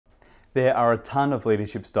There are a ton of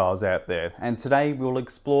leadership styles out there, and today we'll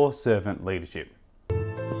explore servant leadership.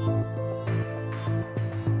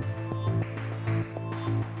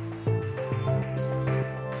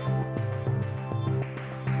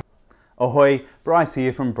 Ahoy, Bryce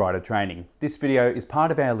here from Brighter Training. This video is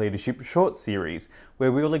part of our leadership short series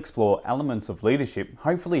where we will explore elements of leadership,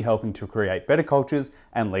 hopefully helping to create better cultures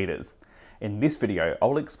and leaders. In this video,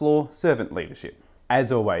 I'll explore servant leadership. As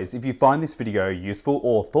always, if you find this video useful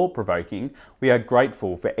or thought-provoking, we are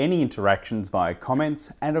grateful for any interactions via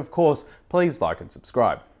comments, and of course, please like and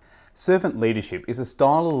subscribe. Servant leadership is a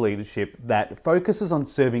style of leadership that focuses on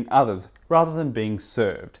serving others rather than being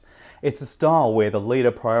served. It's a style where the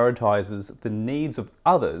leader prioritizes the needs of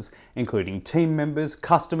others, including team members,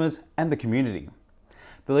 customers, and the community.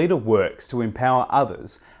 The leader works to empower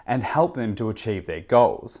others and help them to achieve their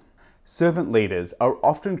goals. Servant leaders are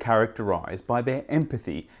often characterized by their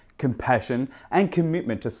empathy, compassion, and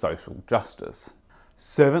commitment to social justice.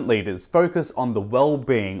 Servant leaders focus on the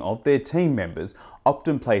well-being of their team members,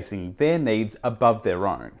 often placing their needs above their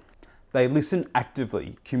own. They listen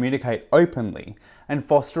actively, communicate openly, and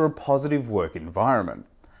foster a positive work environment.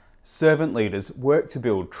 Servant leaders work to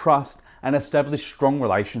build trust and establish strong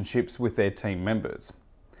relationships with their team members.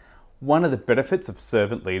 One of the benefits of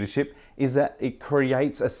servant leadership is that it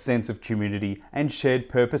creates a sense of community and shared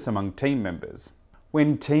purpose among team members.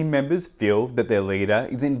 When team members feel that their leader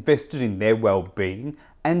is invested in their well-being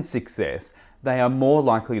and success, they are more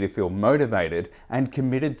likely to feel motivated and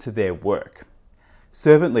committed to their work.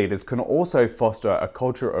 Servant leaders can also foster a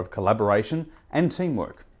culture of collaboration and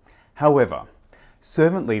teamwork. However,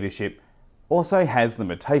 servant leadership also has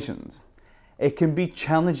limitations. It can be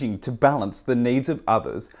challenging to balance the needs of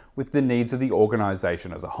others with the needs of the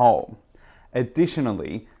organisation as a whole.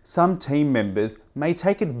 Additionally, some team members may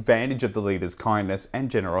take advantage of the leader's kindness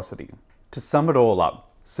and generosity. To sum it all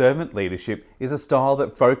up, servant leadership is a style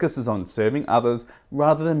that focuses on serving others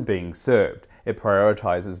rather than being served. It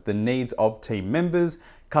prioritises the needs of team members,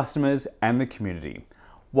 customers, and the community.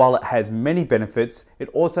 While it has many benefits, it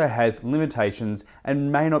also has limitations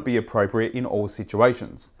and may not be appropriate in all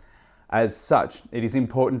situations. As such, it is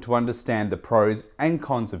important to understand the pros and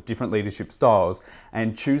cons of different leadership styles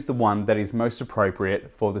and choose the one that is most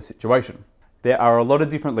appropriate for the situation. There are a lot of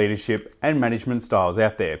different leadership and management styles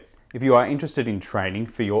out there. If you are interested in training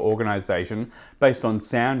for your organisation based on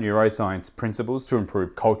sound neuroscience principles to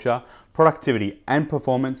improve culture, productivity and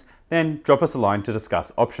performance, then drop us a line to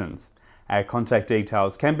discuss options. Our contact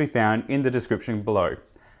details can be found in the description below.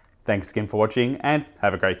 Thanks again for watching and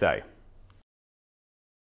have a great day.